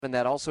And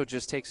that also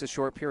just takes a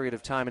short period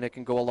of time, and it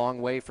can go a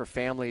long way for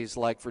families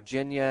like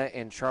Virginia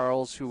and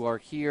Charles who are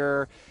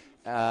here.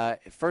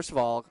 First of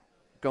all,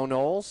 go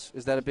Noles.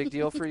 Is that a big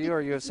deal for you?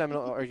 Are you a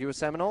Seminole? Are you a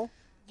Seminole?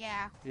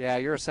 Yeah. Yeah,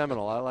 you're a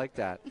Seminole. I like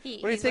that. What do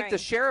you think? Right. The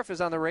sheriff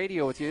is on the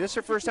radio with you. This is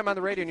your first time on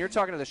the radio, and you're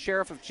talking to the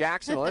sheriff of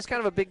Jacksonville. That's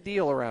kind of a big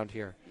deal around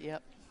here.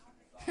 Yep.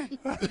 He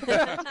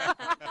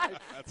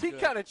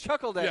kind of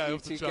chuckled at you,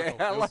 TK.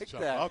 I like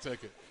that. I'll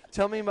take it.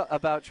 Tell me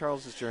about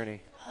Charles's journey.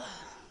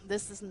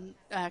 This isn't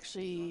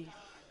actually,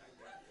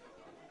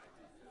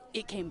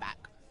 it came back,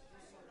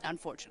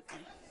 unfortunately.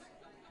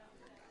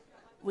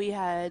 We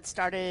had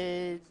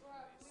started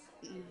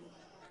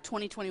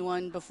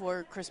 2021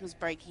 before Christmas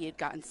break. He had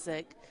gotten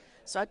sick.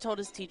 So I told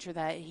his teacher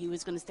that he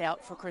was going to stay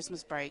out for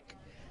Christmas break.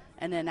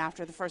 And then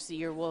after the first of the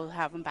year, we'll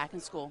have him back in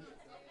school.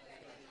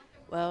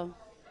 Well,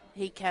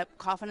 he kept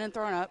coughing and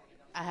throwing up.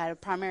 I had a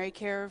primary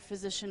care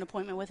physician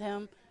appointment with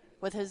him,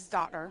 with his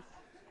doctor.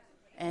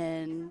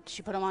 And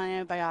she put him on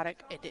an antibiotic.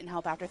 It didn't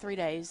help after 3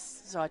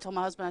 days. So I told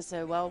my husband, I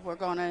said, well, we're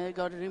going to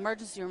go to the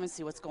emergency room and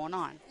see what's going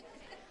on.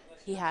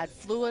 He had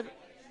fluid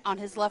on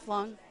his left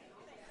lung.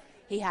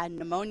 He had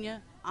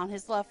pneumonia on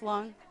his left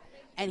lung.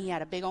 And he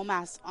had a big old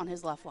mass on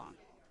his left lung.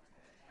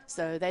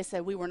 So they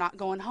said we were not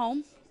going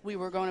home. We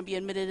were going to be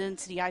admitted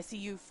into the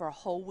ICU for a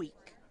whole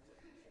week.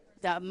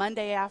 The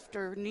Monday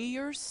after New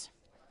Year's,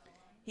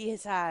 he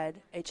has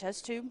had a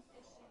chest tube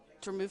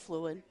to remove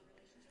fluid.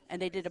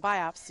 And they did a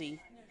biopsy.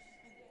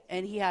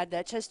 And he had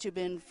that chest tube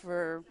in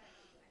for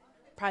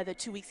probably the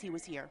 2 weeks he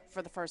was here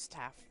for the first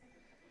half.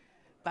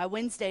 By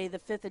Wednesday, the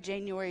 5th of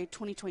January,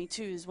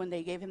 2022 is when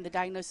they gave him the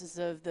diagnosis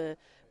of the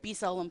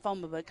B-cell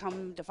lymphoma. But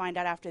come to find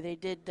out after they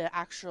did the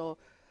actual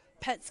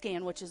PET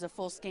scan, which is a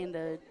full scan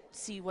to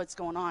see what's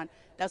going on,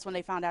 that's when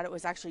they found out it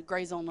was actually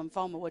gray zone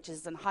lymphoma, which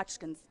is an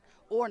Hodgkin's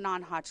or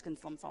non-Hodgkin's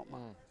lymphoma,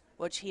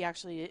 which he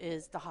actually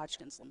is the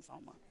Hodgkin's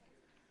lymphoma.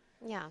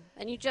 Yeah,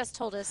 and you just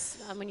told us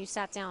when you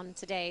sat down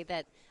today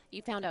that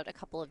you found out a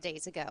couple of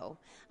days ago.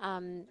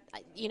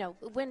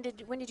 When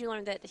did you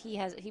learn that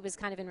he was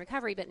kind of in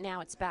recovery, but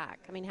now it's back?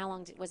 I mean, how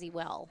long was he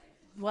well?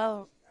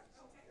 Well,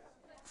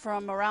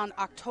 from around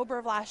October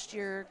of last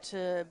year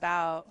to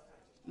about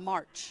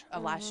March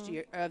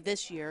of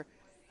this year,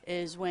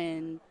 is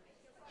when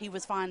he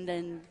was fine.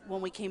 Then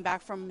when we came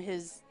back from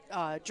his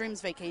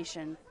Dreams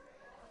vacation,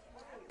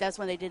 that's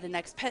when they did the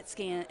next PET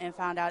scan and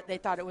found out they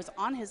thought it was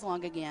on his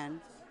lung again.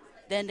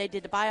 Then they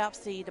did the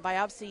biopsy. The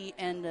biopsy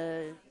and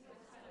the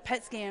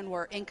PET scan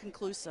were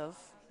inconclusive.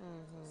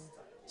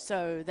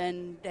 So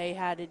then they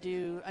had to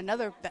do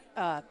another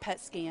PET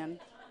scan.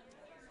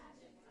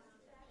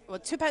 Well,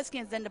 2 PET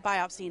scans, then the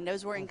biopsy, and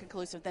those were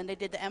inconclusive. Then they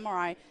did the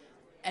MRI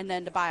and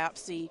then the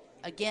biopsy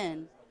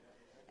again.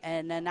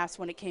 And then that's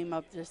when it came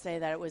up to say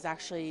that it was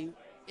actually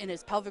in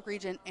his pelvic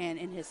region and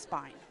in his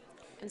spine.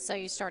 And so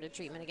you started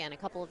treatment again a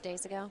couple of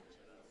days ago?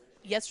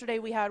 Yesterday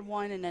we had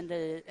one, and then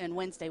and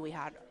Wednesday we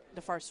had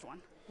the first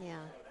one. Yeah.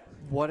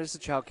 What has the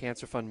Child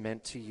Cancer Fund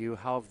meant to you?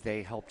 How have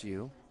they helped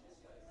you?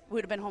 We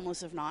would have been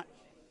homeless if not.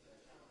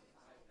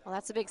 Well,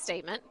 that's a big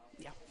statement.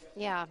 Yeah.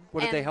 Yeah.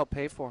 What did they help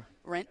pay for?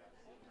 Rent,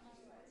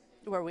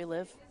 where we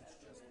live.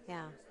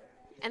 Yeah.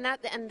 And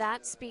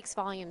that speaks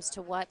volumes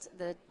to what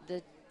the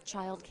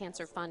Child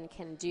Cancer Fund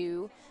can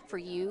do for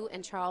you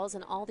and Charles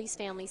and all these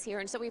families here.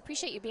 And so we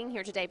appreciate you being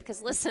here today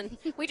because, listen,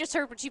 we just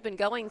heard what you've been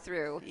going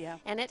through. Yeah.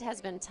 And it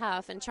has been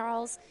tough. And,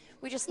 Charles,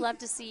 we just love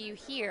to see you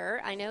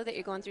here. I know that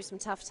you're going through some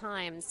tough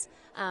times.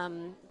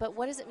 But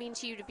what does it mean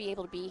to you to be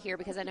able to be here?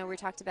 Because I know we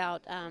talked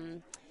about,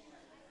 some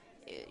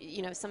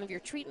of your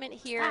treatment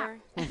here.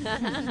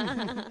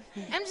 I'm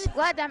just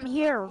glad I'm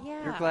here.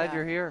 Yeah. You're glad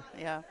you're here.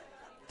 Yeah.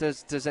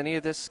 Does any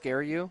of this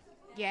scare you?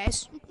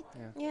 Yes.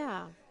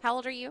 Yeah. How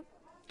old are you?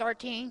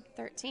 13.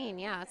 13,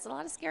 yeah. It's a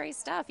lot of scary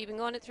stuff. You've been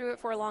going through it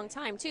for a long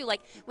time, too.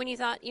 Like when you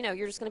thought,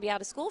 you're just going to be out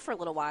of school for a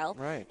little while.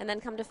 Right. And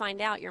then come to find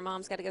out your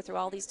mom's got to go through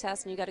all these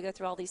tests and you got to go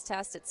through all these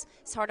tests. It's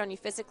hard on you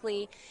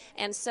physically.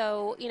 And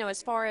so,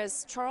 as far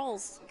as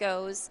Charles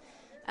goes,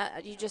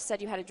 you just said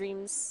you had a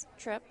Dreams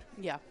trip.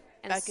 Yeah.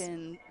 And Back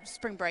in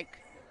spring break.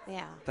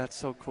 Yeah. That's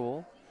so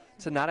cool.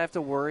 To not have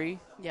to worry.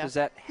 Yeah. Does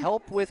that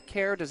help with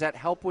care? Does that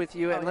help with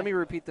you? And let me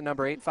repeat the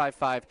number,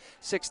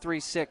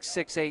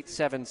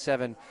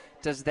 855-636-6877.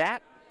 Does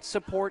that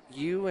support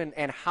you,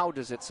 and how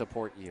does it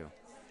support you?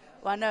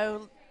 Well, I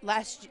know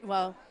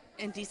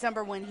in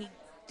December when he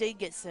did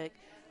get sick,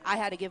 I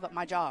had to give up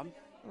my job.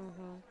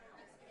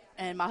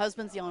 And my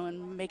husband's the only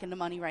one making the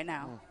money right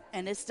now.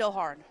 And it's still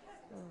hard.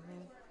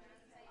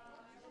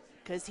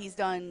 Because he's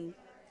done,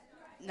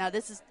 now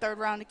this is third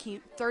round of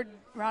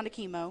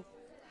chemo.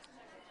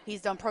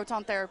 He's done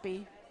proton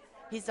therapy.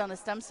 He's done a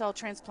stem cell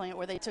transplant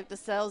where they took the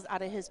cells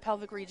out of his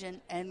pelvic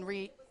region and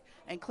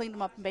cleaned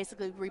them up and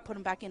basically re-put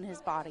them back in his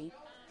body.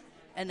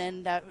 And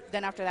then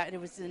after that,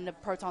 it was in the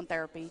proton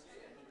therapy.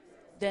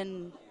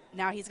 Then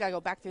now he's got to go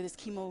back through this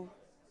chemo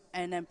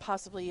and then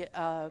possibly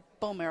a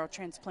bone marrow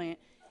transplant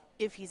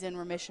if he's in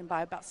remission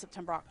by about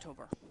September,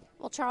 October.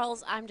 Well,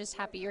 Charles, I'm just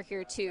happy you're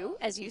here, too,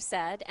 as you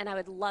said, and I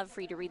would love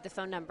for you to read the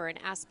phone number and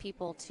ask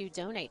people to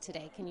donate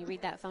today. Can you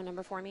read that phone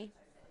number for me?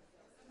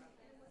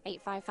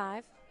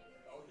 855.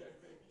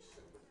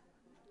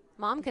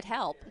 Mom could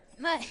help.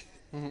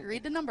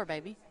 Read the number,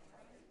 baby.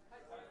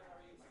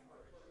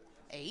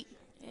 8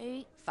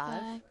 8,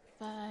 5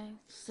 5,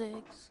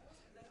 6,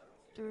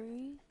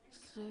 3,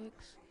 6,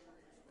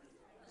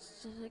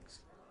 6,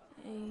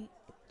 8,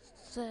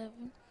 7,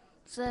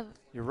 7.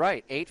 You're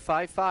right,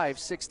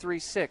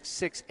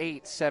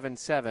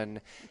 855-636-6877.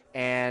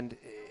 And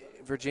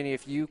Virginia,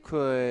 if you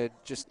could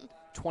just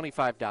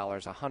 $25,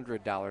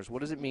 $100, what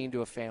does it mean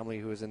to a family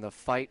who is in the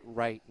fight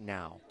right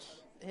now?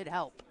 It'd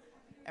help.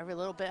 Every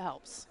little bit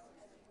helps.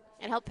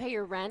 And help pay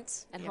your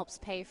rent and Yep. helps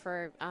pay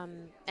for,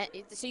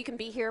 so you can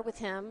be here with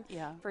him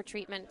Yeah. for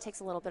treatment. It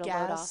takes a little bit of load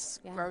off. Gas,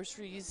 Yeah.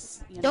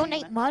 groceries. You name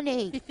Donate it.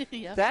 money.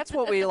 Yeah. That's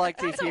what we like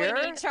to That's what hear.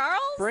 we need,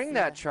 Charles. Bring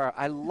that, Charles.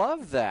 I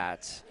love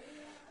that.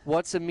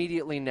 What's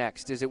immediately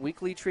next? Is it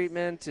weekly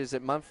treatment? Is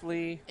it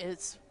monthly?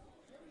 It's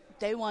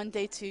day 1,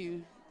 day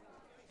 2,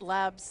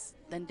 labs,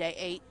 then day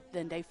 8,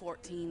 then day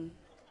 14.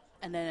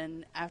 And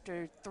then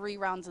after 3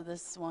 rounds of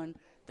this one,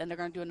 then they're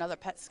going to do another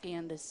PET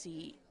scan to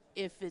see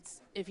if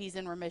he's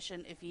in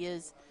remission. If he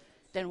is,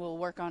 then we'll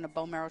work on a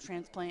bone marrow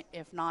transplant.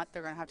 If not,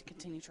 they're going to have to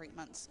continue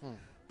treatments.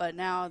 But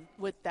now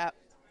with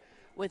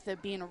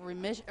it being a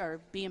remission or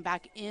being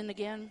back in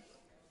again,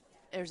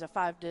 there's a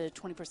 5 to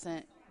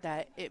 20%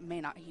 that it may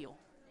not heal.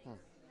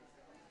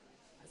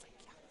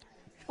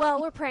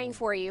 Well, we're praying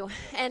for you.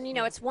 And,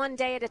 it's one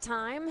day at a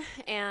time.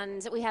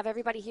 And we have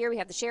everybody here. We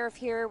have the sheriff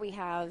here. We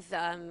had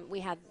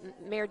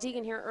Mayor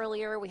Deegan here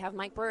earlier. We have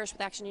Mike Burrish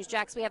with Action News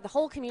Jax. We have the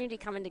whole community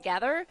coming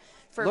together.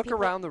 Look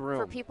around the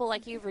room. For people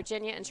like you,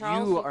 Virginia and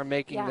Charles. You are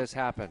making this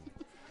happen.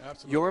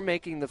 Absolutely. You're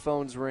making the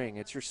phones ring.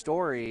 It's your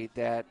story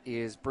that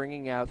is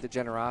bringing out the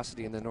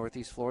generosity in the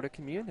Northeast Florida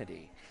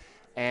community.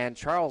 And,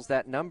 Charles,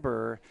 that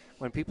number,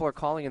 when people are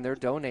calling and they're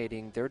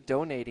donating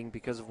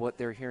because of what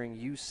they're hearing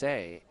you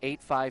say.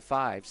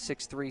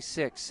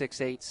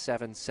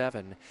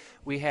 855-636-6877.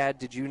 We had,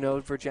 did you know,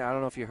 Virginia, I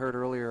don't know if you heard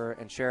earlier,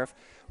 and Sheriff,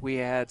 we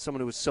had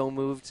someone who was so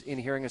moved in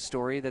hearing a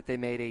story that they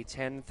made a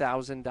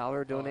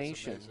 $10,000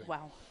 donation.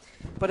 Wow.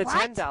 But a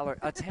What?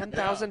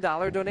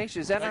 $10,000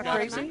 donation. Is that not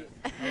crazy?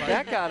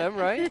 That got him,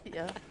 right?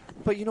 Yeah.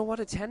 But you know what?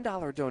 A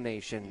 $10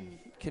 donation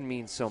can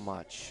mean so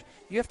much.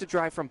 You have to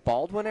drive from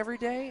Baldwin every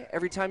day,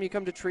 every time you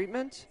come to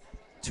treatment.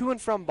 To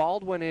and from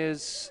Baldwin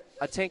is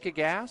a tank of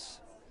gas.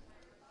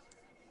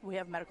 We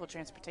have medical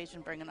transportation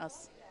bringing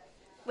us.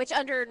 Which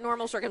under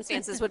normal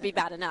circumstances would be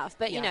bad enough.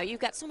 But, Yeah. you've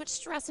got so much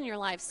stress in your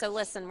life. So,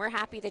 listen, we're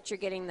happy that you're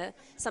getting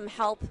some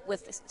help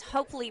with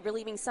hopefully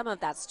relieving some of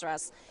that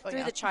stress through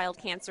yeah. the Child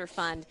Cancer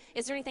Fund.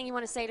 Is there anything you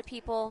want to say to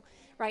people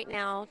right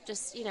now?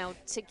 Just,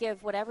 to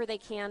give whatever they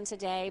can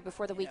today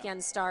before the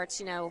weekend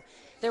starts.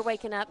 They're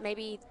waking up.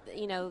 Maybe,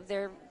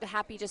 they're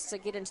happy just to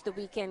get into the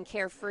weekend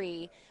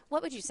carefree.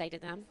 What would you say to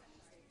them?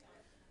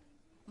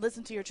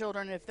 Listen to your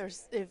children. If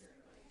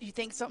you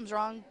think something's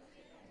wrong,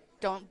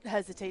 don't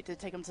hesitate to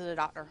take them to the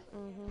doctor.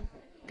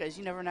 Because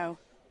you never know.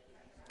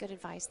 Good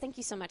advice. Thank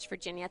you so much,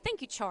 Virginia.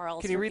 Thank you,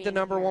 Charles. Can you for read the being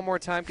number here. one more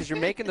time? Because you're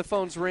making the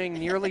phones ring.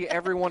 Nearly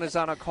everyone is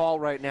on a call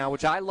right now,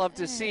 which I love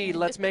to see.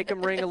 Let's make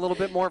them ring a little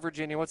bit more,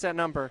 Virginia. What's that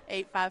number?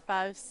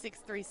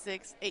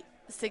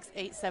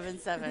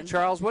 855-636-6877.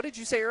 Charles, what did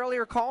you say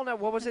earlier? Call now.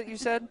 What was it you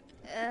said?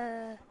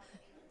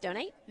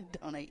 Donate?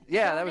 Donate.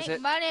 Yeah, that was Donate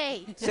it.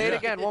 money. Say it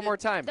again one more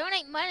time.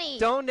 Donate money.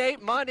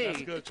 Donate money.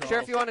 That's good, Charles.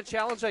 Sheriff, you want to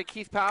challenge like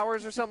Keith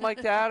Powers or something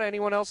like that?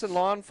 Anyone else in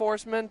law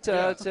enforcement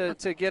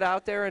to get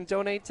out there and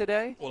donate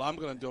today? Well, I'm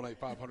going to donate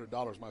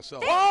 $500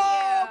 myself.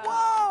 Oh,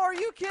 whoa! Are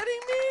you kidding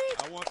me?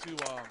 I want to,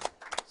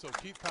 so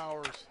Keith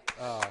Powers,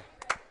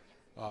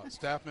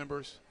 staff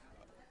members,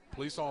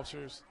 police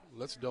officers,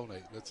 let's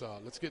donate. Let's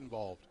get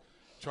involved.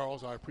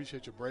 Charles, I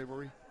appreciate your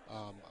bravery.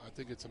 I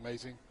think it's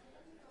amazing.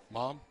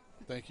 Mom,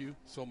 thank you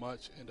so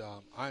much. And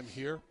I'm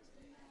here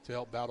to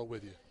help battle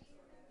with you.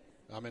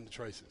 I'm in the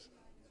traces.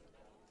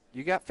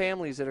 You got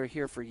families that are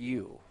here for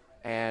you,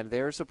 and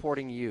they're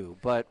supporting you.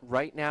 But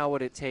right now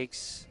what it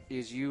takes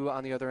is you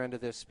on the other end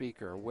of this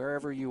speaker,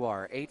 wherever you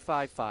are,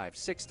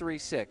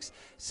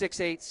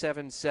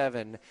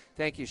 855-636-6877.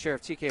 Thank you,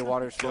 Sheriff T.K.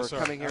 Waters, for Yes, sir.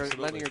 coming here,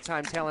 Absolutely. lending your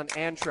time, talent,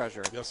 and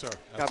treasure. Yes, sir.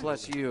 God bless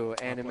Absolutely. you,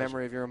 and My in pleasure.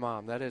 memory of your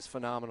mom. That is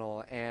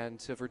phenomenal. And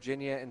to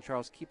Virginia and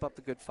Charles, keep up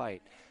the good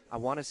fight. I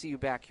want to see you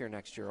back here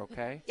next year,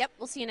 okay? Yep,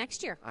 we'll see you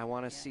next year. I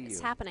want to see you.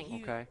 It's happening.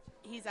 Okay.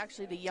 He's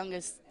actually the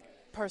youngest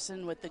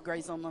person with the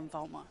gray zone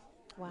lymphoma.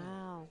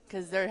 Wow.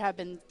 Because there have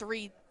been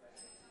 3.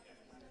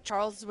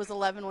 Charles was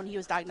 11 when he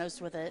was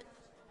diagnosed with it,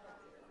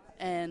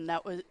 and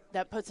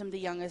that puts him the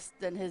youngest.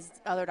 Then his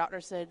other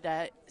doctor said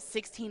that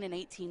 16 and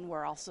 18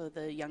 were also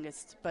the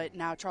youngest, but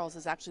now Charles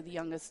is actually the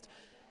youngest,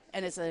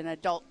 and it's an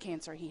adult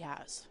cancer he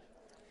has,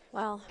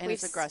 Well, and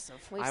it's aggressive.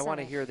 I want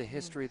to hear the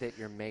history that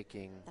you're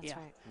making That's Yeah.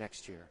 right.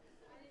 next year.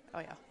 Oh,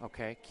 yeah.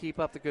 Okay, keep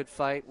up the good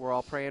fight. We're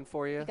all praying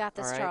for you. You got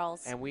this, all right?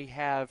 Charles. And we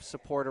have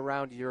support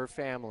around your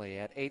family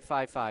at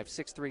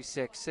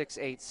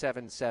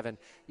 855-636-6877.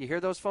 You hear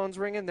those phones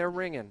ringing? They're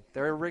ringing.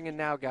 They're ringing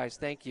now, guys.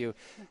 Thank you.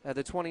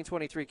 The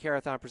 2023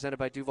 CAREATHON presented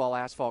by Duval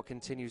Asphalt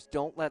continues.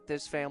 Don't let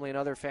this family and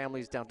other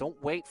families down.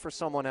 Don't wait for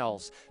someone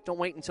else. Don't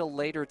wait until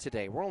later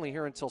today. We're only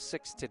here until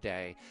 6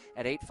 today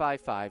at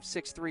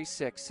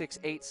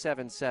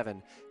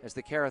 855-636-6877 as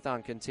the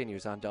CAREATHON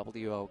continues on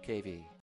WOKV.